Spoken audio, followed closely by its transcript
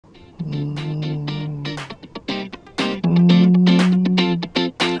So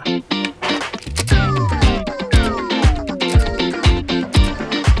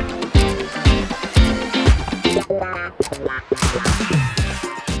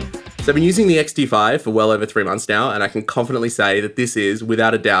I've been using the X-T5 for well over 3 months now, and I can confidently say that this is,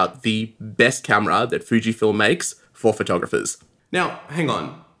 without a doubt, the best camera that Fujifilm makes for photographers. Now, hang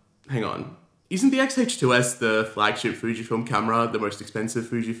on. Isn't the X-H2S the flagship Fujifilm camera, the most expensive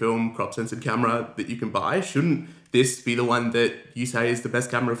Fujifilm crop-censored camera that you can buy? Shouldn't this be the one that you say is the best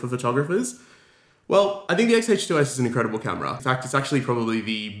camera for photographers? Well, I think the X-H2S is an incredible camera. In fact, it's actually probably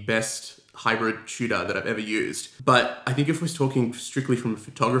the best hybrid shooter that I've ever used. But I think if we're talking strictly from a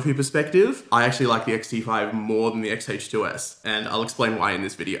photography perspective, I actually like the X-T5 more than the X-H2S, and I'll explain why in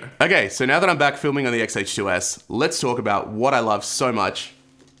this video. Okay, so now that I'm back filming on the X-H2S, let's talk about what I love so much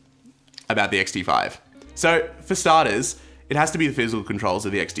about the X-T5. So, for starters, it has to be the physical controls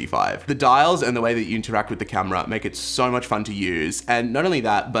of the X-T5. The dials and the way that you interact with the camera make it so much fun to use. And not only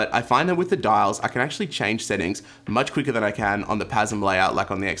that, but I find that with the dials, I can actually change settings much quicker than I can on the PASM layout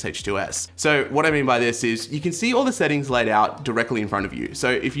like on the X-H2S. So what I mean by this is you can see all the settings laid out directly in front of you. So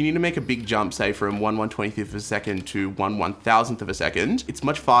if you need to make a big jump, say from 1/120th of a second to 1/1000th of a second, it's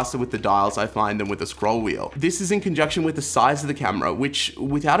much faster with the dials, I find, than with the scroll wheel. This is in conjunction with the size of the camera, which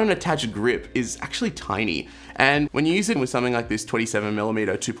without an attached grip is actually tiny. And when you use it with something like this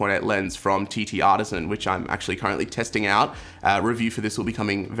 27mm 2.8 lens from TT Artisan, which I'm actually currently testing out, review for this will be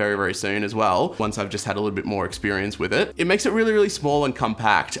coming very, very soon as well, once I've just had a little bit more experience with it. It makes it really, really small and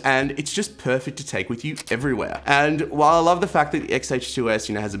compact, and it's just perfect to take with you everywhere. And while I love the fact that the X-H2S,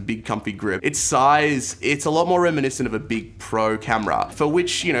 has a big comfy grip, its size, it's a lot more reminiscent of a big pro camera, for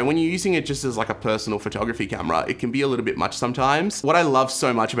which, when you're using it just as like a personal photography camera, it can be a little bit much sometimes. What I love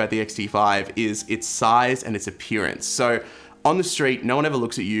so much about the X-T5 is its size and its appearance. So on the street, no one ever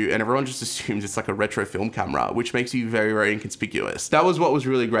looks at you and everyone just assumes it's like a retro film camera, which makes you very, very inconspicuous. That was what was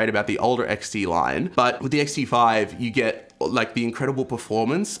really great about the older XT line. But with the X-T5, you get like the incredible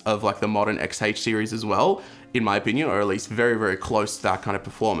performance of like the modern XH series as well, in my opinion, or at least very, very close to that kind of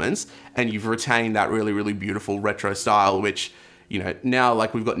performance. And you've retained that really, really beautiful retro style, which, now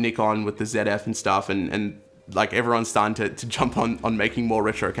like we've got Nikon with the ZF and stuff, and like everyone's starting to jump on making more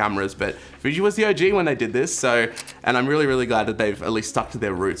retro cameras, but Fuji was the OG when they did this. So, and I'm really, really glad that they've at least stuck to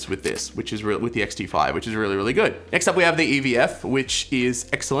their roots with this, with the X-T5, which is really, really good. Next up, we have the EVF, which is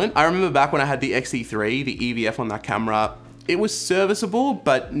excellent. I remember back when I had the X-E3, the EVF on that camera, it was serviceable,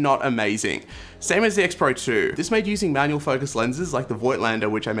 but not amazing. Same as the X Pro 2. This made using manual focus lenses like the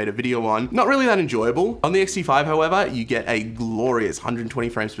Voigtlander, which I made a video on, not really that enjoyable. On the X-T5, however, you get a glorious 120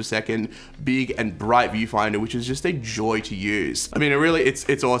 frames per second, big and bright viewfinder, which is just a joy to use. I mean,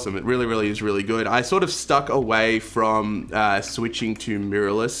 it's awesome. It really, really is really good. I sort of stuck away from switching to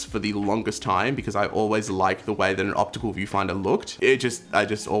mirrorless for the longest time because I always liked the way that an optical viewfinder looked. I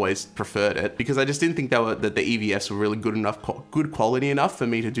just always preferred it because I just didn't think that the EVFs were really good quality enough for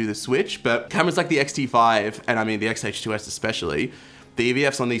me to do the switch. But cameras like the X-T5, and I mean the X-H2S especially, the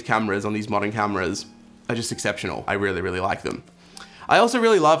EVFs on these cameras, on these modern cameras, are just exceptional. I really, really like them. I also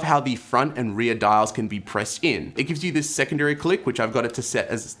really love how the front and rear dials can be pressed in. It gives you this secondary click, which I've got it to set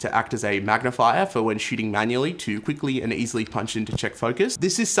to act as a magnifier for when shooting manually to quickly and easily punch in to check focus.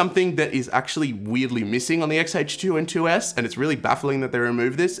 This is something that is actually weirdly missing on the X-H2 and 2S, and it's really baffling that they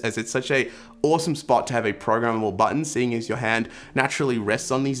removed this, as it's such a awesome spot to have a programmable button, seeing as your hand naturally rests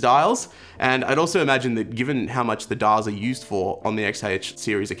on these dials. And I'd also imagine that given how much the dials are used for on the XH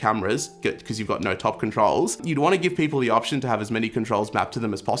series of cameras, because you've got no top controls, you'd want to give people the option to have as many controls mapped to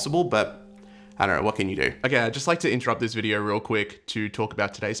them as possible, but I don't know, what can you do? Okay, I'd just like to interrupt this video real quick to talk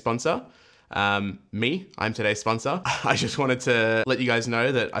about today's sponsor. I'm today's sponsor. I just wanted to let you guys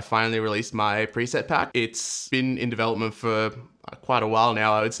know that I finally released my preset pack. It's been in development for quite a while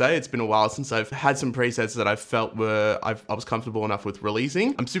now, I would say. It's been a while since I've had some presets that I felt I was comfortable enough with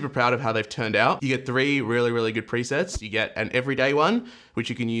releasing. I'm super proud of how they've turned out. You get 3 really, really good presets. You get an everyday one, which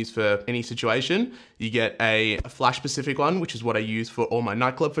you can use for any situation. You get a flash specific one, which is what I use for all my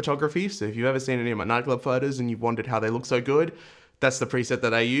nightclub photography. So if you've ever seen any of my nightclub photos and you've wondered how they look so good, that's the preset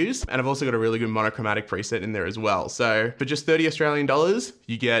that I use. And I've also got a really good monochromatic preset in there as well. So for just 30 Australian dollars,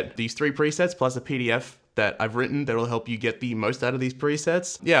 you get these 3 presets plus a PDF that I've written that'll help you get the most out of these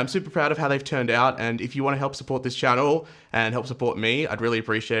presets. Yeah, I'm super proud of how they've turned out, and if you want to help support this channel and help support me, I'd really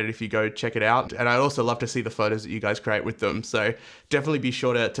appreciate it if you go check it out. And I'd also love to see the photos that you guys create with them. So definitely be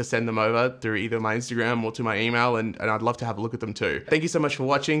sure to send them over through either my Instagram or to my email, and I'd love to have a look at them too. Thank you so much for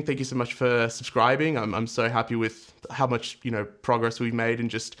watching. Thank you so much for subscribing. I'm so happy with how much progress we've made in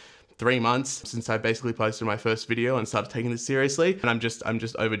just 3 months since I basically posted my first video and started taking this seriously. And I'm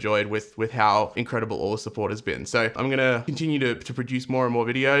just overjoyed with how incredible all the support has been. So I'm gonna continue to produce more and more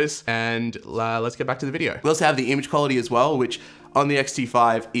videos, and let's get back to the video. We also have the image quality as well, which on the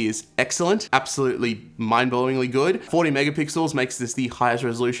X-T5 is excellent, absolutely mind-blowingly good. 40 megapixels makes this the highest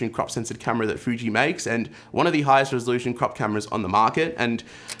resolution crop censored camera that Fuji makes, and one of the highest resolution crop cameras on the market. And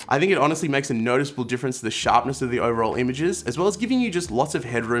I think it honestly makes a noticeable difference to the sharpness of the overall images, as well as giving you just lots of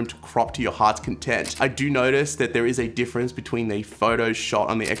headroom to crop to your heart's content. I do notice that there is a difference between the photos shot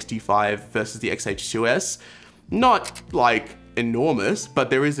on the X-T5 versus the X-H2S. Not like enormous, but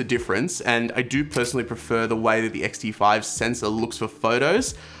there is a difference, and I do personally prefer the way that the X-T5 sensor looks for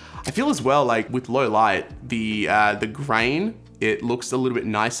photos. I feel as well, like with low light, the grain, it looks a little bit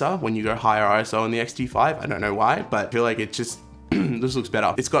nicer when you go higher ISO on the X-T5. I don't know why, but I feel like it just this looks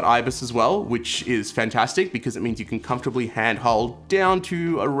better. It's got IBIS as well, which is fantastic because it means you can comfortably handhold down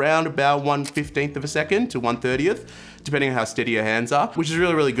to around about 1/15 of a second to 1/30th, depending on how steady your hands are, which is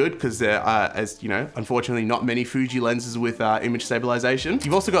really, really good because there are, as you know, unfortunately not many Fuji lenses with image stabilization.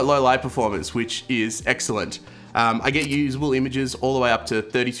 You've also got low light performance, which is excellent. I get usable images all the way up to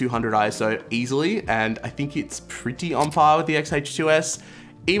 3200 ISO easily, and I think it's pretty on par with the X-H2S.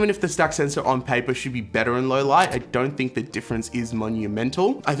 Even if the stack sensor on paper should be better in low light, I don't think the difference is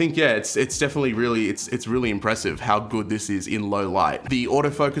monumental. I think, yeah, it's definitely really, it's really impressive how good this is in low light. The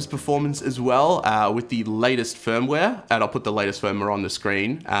autofocus performance as well, with the latest firmware, and I'll put the latest firmware on the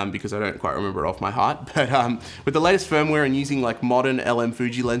screen because I don't quite remember it off my heart, but with the latest firmware and using like modern LM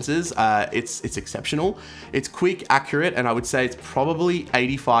Fuji lenses, it's exceptional. It's quick, accurate, and I would say it's probably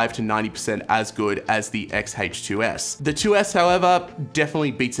 85 to 90% as good as the X-H2S. The 2S, however,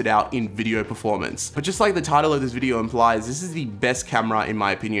 definitely beats it out in video performance. But just like the title of this video implies, this is the best camera in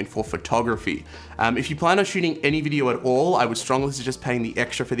my opinion for photography. If you plan on shooting any video at all, I would strongly suggest paying the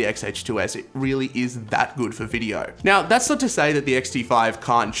extra for the X-H2S. It really is that good for video. Now, that's not to say that the X-T5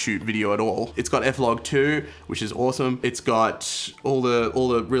 can't shoot video at all. It's got F-Log 2, which is awesome. It's got all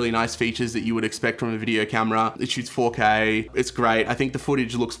the really nice features that you would expect from a video camera. It shoots 4K. It's great. I think the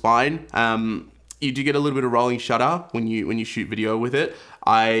footage looks fine. You do get a little bit of rolling shutter when you shoot video with it.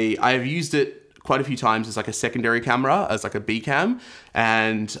 I have used it quite a few times as like a secondary camera, as like a B cam,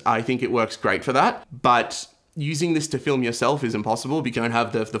 and I think it works great for that. But using this to film yourself is impossible because you don't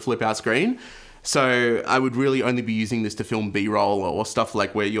have the flip out screen. So I would really only be using this to film B-roll or stuff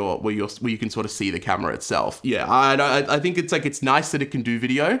like where you can sort of see the camera itself. Yeah, I think it's nice that it can do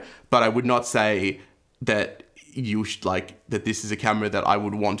video, but I would not say that you should that this is a camera that I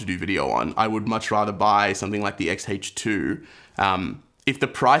would want to do video on. I would much rather buy something like the X-H2. If the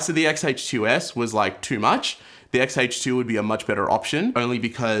price of the X-H2S was like too much, the X-H2 would be a much better option, only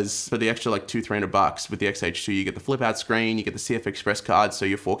because for the extra like $200-300 with the X-H2, you get the flip out screen, you get the CF Express card, so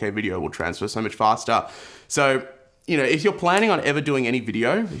your 4K video will transfer so much faster. So, you know, if you're planning on ever doing any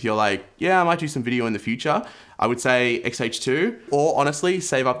video, if you're like, yeah, I might do some video in the future, I would say X-H2, or honestly,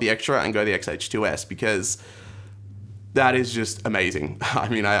 save up the extra and go the X-H2S because that is just amazing. I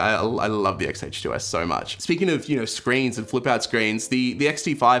mean, I love the X-H2S so much. Speaking of, you know, screens and flip out screens, the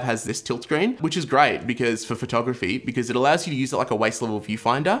X-T5 has this tilt screen, which is great because for photography, because it allows you to use it like a waist level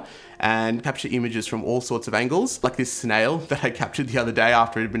viewfinder and capture images from all sorts of angles, like this snail that I captured the other day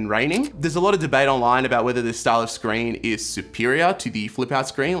after it had been raining. There's a lot of debate online about whether this style of screen is superior to the flip out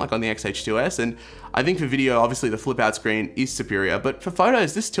screen, like on the X-H2S, and I think for video, obviously the flip out screen is superior, but for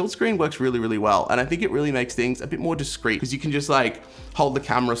photos, this tilt screen works really, really well. And I think it really makes things a bit more discreet because you can just like hold the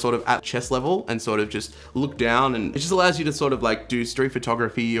camera sort of at chest level and sort of just look down, and it just allows you to sort of like do street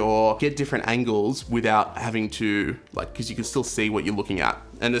photography or get different angles without having to because you can still see what you're looking at.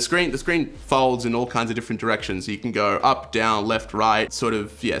 And the screen folds in all kinds of different directions. So you can go up, down, left, right, sort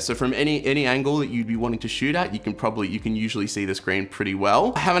of, yeah. So from any angle that you'd be wanting to shoot at, you can usually see the screen pretty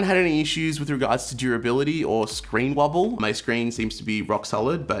well. I haven't had any issues with regards to durability or screen wobble. My screen seems to be rock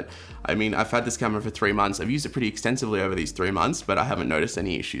solid, but I mean, I've had this camera for 3 months. I've used it pretty extensively over these 3 months, but I haven't noticed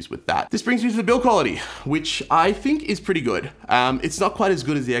any issues with that. This brings me to the build quality, which I think is pretty good. It's not quite as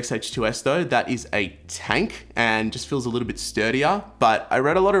good as the X-H2S though. That is a tank and just feels a little bit sturdier, but I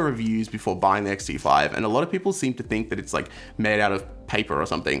read a lot of reviews before buying the X-T5, and a lot of people seem to think that it's like made out of paper or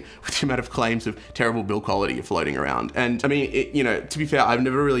something with the amount of claims of terrible build quality floating around. And I mean, you know, to be fair, I've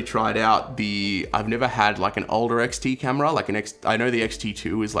never really tried out I've never had like an older XT camera, like I know the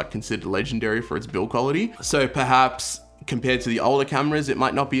X-T2 is like considered legendary for its build quality. So perhaps compared to the older cameras, it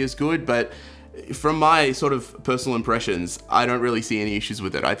might not be as good, but from my sort of personal impressions, I don't really see any issues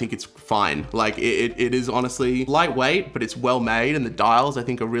with it. I think it's fine. Like it is honestly lightweight, but it's well made, and the dials I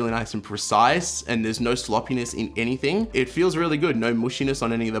think are really nice and precise, and there's no sloppiness in anything. It feels really good. No mushiness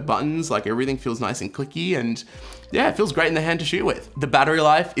on any of the buttons. Like everything feels nice and clicky, and yeah, it feels great in the hand to shoot with. The battery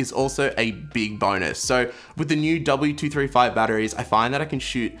life is also a big bonus. So with the new W235 batteries, I find that I can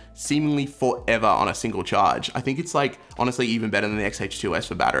shoot seemingly forever on a single charge. I think it's like honestly even better than the X-H2S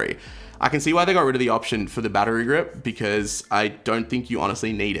for battery. I can see why they got rid of the option for the battery grip, because I don't think you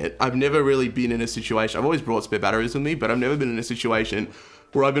honestly need it. I've never really been in a situation, I've always brought spare batteries with me, but I've never been in a situation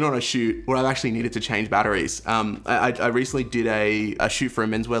where I've been on a shoot where I've actually needed to change batteries. I recently did a shoot for a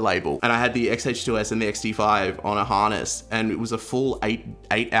menswear label, and I had the X-H2S and the X-T5 on a harness, and it was a full eight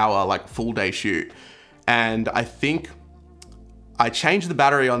hour, like full day shoot. And I think I changed the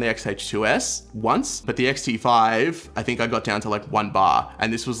battery on the X-H2S once, but the X-T5, I think I got down to like 1 bar,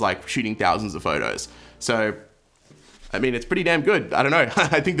 and this was like shooting thousands of photos. So, I mean, it's pretty damn good. I don't know.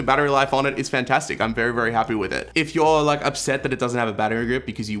 I think the battery life on it is fantastic. I'm very, very happy with it. If you're like upset that it doesn't have a battery grip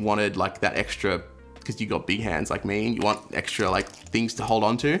because you wanted like that extra, because you got big hands like me and you want extra like things to hold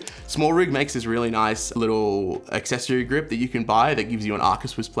on to, Small Rig makes this really nice little accessory grip that you can buy that gives you an Arca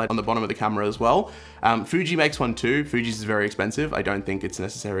Swiss plate on the bottom of the camera as well. Fuji makes one too. Fuji's is very expensive. I don't think it's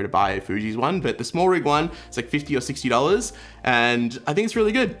necessary to buy a Fuji's one, but the Small Rig one, it's like $50 or $60, and I think it's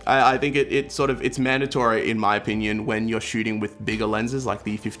really good. I think it's mandatory in my opinion when you're shooting with bigger lenses like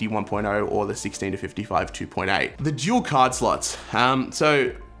the 50 1.0 or the 16 to 55 2.8. The dual card slots.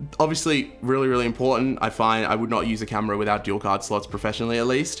 So obviously really, really important. I find I would not use a camera without dual card slots professionally, at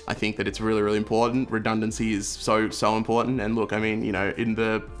least. I think that it's really, really important. Redundancy is so important. And look, I mean, you know, in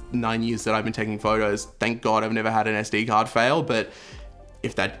the 9 years that I've been taking photos, thank God I've never had an SD card fail, but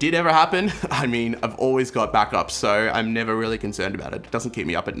if that did ever happen, I mean, I've always got backups, so I'm never really concerned about it. It doesn't keep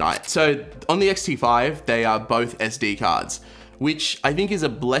me up at night. So on the X-T5, they are both SD cards, which I think is a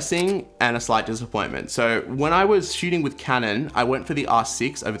blessing and a slight disappointment. So when I was shooting with Canon, I went for the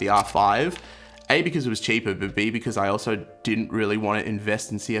R6 over the R5, A, because it was cheaper, but B, because I also didn't really want to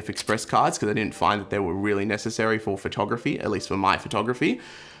invest in CF Express cards because I didn't find that they were really necessary for photography, at least for my photography.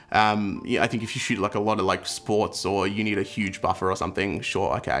 Yeah, I think if you shoot like a lot of like sports or you need a huge buffer or something,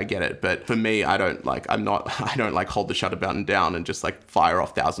 sure, okay, I get it. But for me, I don't like hold the shutter button down and just like fire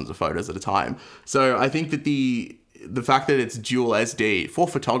off thousands of photos at a time. So I think that the fact that it's dual SD for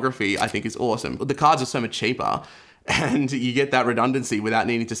photography, I think is awesome. The cards are so much cheaper, and you get that redundancy without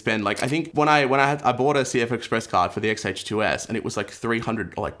needing to spend like, I think when I bought a CF Express card for the X-H2S, and it was like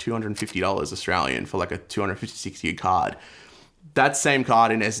 $300 or like $250 Australian for like a 256 gig card. That same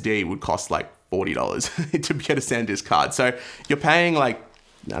card in SD would cost like $40 to get a SanDisk card. So you're paying like,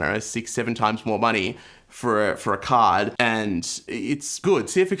 I don't know, 6-7 times more money for a card, and it's good.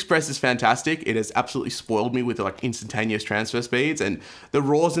 CF Express is fantastic. It has absolutely spoiled me with like instantaneous transfer speeds, and the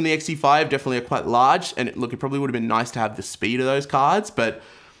RAWs in the X-T5 definitely are quite large, and look, it probably would have been nice to have the speed of those cards, but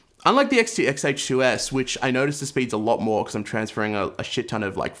unlike the X-H2S, which I noticed the speed's a lot more because I'm transferring a shit ton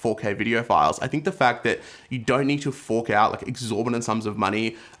of like 4K video files, I think the fact that you don't need to fork out like exorbitant sums of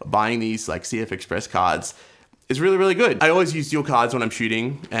money buying these like CF Express cards is really, really good. I always use dual cards when I'm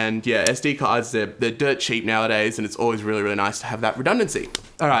shooting, and yeah, SD cards, they're dirt cheap nowadays, and it's always really, really nice to have that redundancy.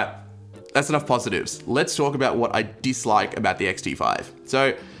 All right, that's enough positives. Let's talk about what I dislike about the X-T5.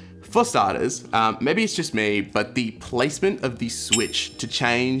 So, for starters, maybe it's just me, but the placement of the switch to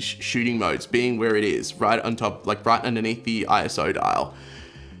change shooting modes being where it is, right on top, like right underneath the ISO dial,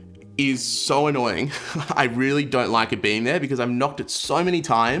 is so annoying. I really don't like it being there because I've knocked it so many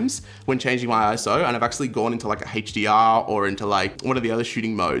times when changing my ISO, and I've actually gone into like a HDR or into like one of the other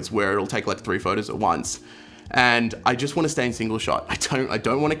shooting modes where it'll take like 3 photos at once. And I just want to stay in single shot. I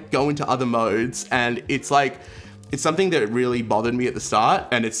don't want to go into other modes, and it's like, it's something that really bothered me at the start,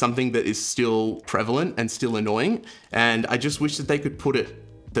 and it's something that is still prevalent and still annoying. And I just wish that they could put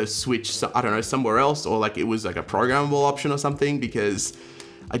the switch, I don't know, somewhere else, or like it was like a programmable option or something, because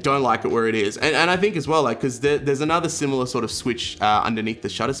I don't like it where it is. And I think as well, like, because there's another similar sort of switch underneath the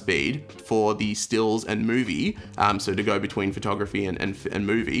shutter speed for the stills and movie, so to go between photography and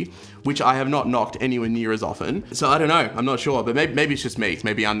movie, which I have not knocked anywhere near as often. So I don't know, I'm not sure, but maybe it's just me.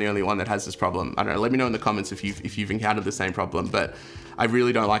 Maybe I'm the only one that has this problem. I don't know, let me know in the comments if you've encountered the same problem. But I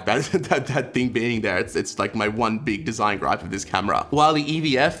really don't like that, that thing being there. It's like my one big design gripe of this camera. While the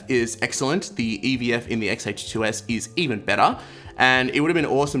EVF is excellent, the EVF in the X-H2S is even better. And it would have been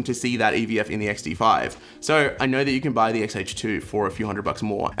awesome to see that EVF in the X-T5. So I know that you can buy the X-H2 for a few $100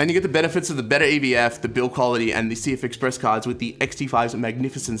 more. And you get the benefits of the better EVF, the build quality, and the CF Express cards with the X-T5's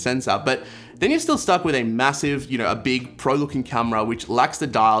magnificent sensor. But then you're still stuck with a massive, a big pro-looking camera, which lacks the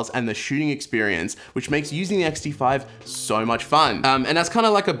dials and the shooting experience, which makes using the X-T5 so much fun. And that's kind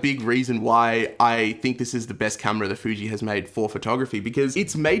of like a big reason why I think this is the best camera that Fuji has made for photography, because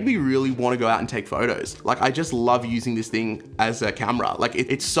it's made me really want to go out and take photos. Like, I just love using this thing as a camera. Like,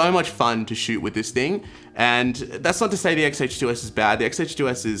 it's so much fun to shoot with this thing. And that's not to say the X-H2S is bad. The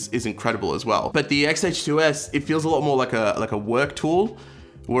X-H2S is incredible as well. But the X-H2S, it feels a lot more like a work tool,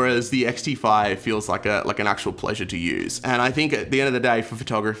 whereas the X-T5 feels like an actual pleasure to use. And I think at the end of the day, for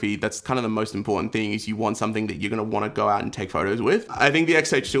photography, that's kind of the most important thing, is you want something that you're gonna wanna go out and take photos with. I think the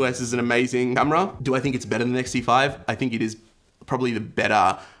X-H2S is an amazing camera. Do I think it's better than the X-T5? I think it is probably the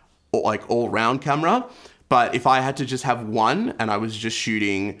better, all-round camera. But if I had to just have one and I was just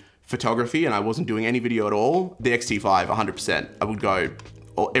shooting photography and I wasn't doing any video at all, the X-T5, 100%. I would go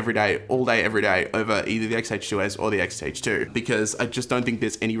every day, all day, every day, over either the X-H2S or the X-H2, because I just don't think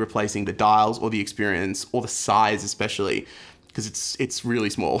there's any replacing the dials or the experience or the size, especially, because it's really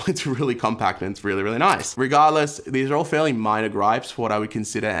small, it's really compact, and it's really, really nice. Regardless, these are all fairly minor gripes for what I would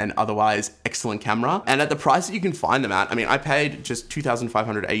consider an otherwise excellent camera. And at the price that you can find them at, I mean, I paid just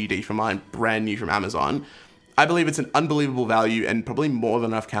 2,500 AUD for mine, brand new from Amazon. I believe it's an unbelievable value and probably more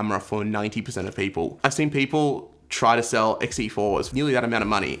than enough camera for 90% of people. I've seen people try to sell X-T4s for nearly that amount of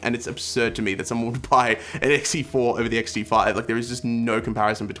money, and it's absurd to me that someone would buy an X-T4 over the X-T5. Like, there is just no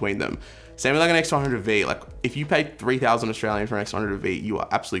comparison between them. Same with like an X100V. Like, if you paid 3,000 Australian for an X100V, you are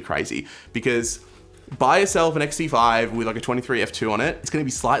absolutely crazy, because buy yourself an X-T5 with like a 23 f2 on it. It's going to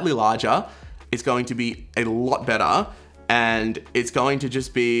be slightly larger. It's going to be a lot better. And it's going to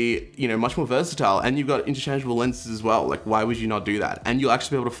just be, much more versatile. And you've got interchangeable lenses as well. Like, why would you not do that? And you'll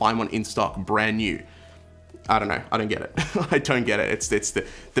actually be able to find one in stock, brand new. I don't know. I don't get it. I don't get it. It's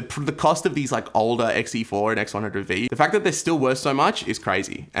the cost of these like older X-T4 and X100V. The fact that they're still worth so much is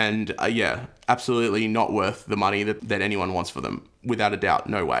crazy. And yeah, absolutely not worth the money that anyone wants for them. Without a doubt,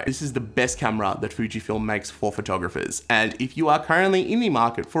 no way. This is the best camera that Fujifilm makes for photographers. And if you are currently in the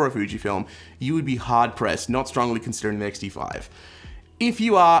market for a Fujifilm, you would be hard pressed not strongly considering the X-T5. If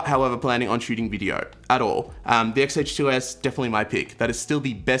you are, however, planning on shooting video at all, the X-H2S, definitely my pick. That is still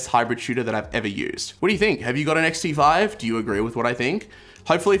the best hybrid shooter that I've ever used. What do you think? Have you got an X-T5? Do you agree with what I think?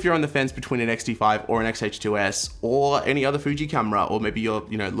 Hopefully, if you're on the fence between an X-T5 or an X-H2S or any other Fuji camera, or maybe you're,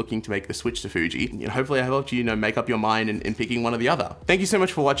 looking to make the switch to Fuji, hopefully I helped you, make up your mind in picking one or the other. Thank you so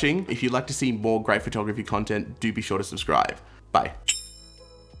much for watching. If you'd like to see more great photography content, do be sure to subscribe. Bye.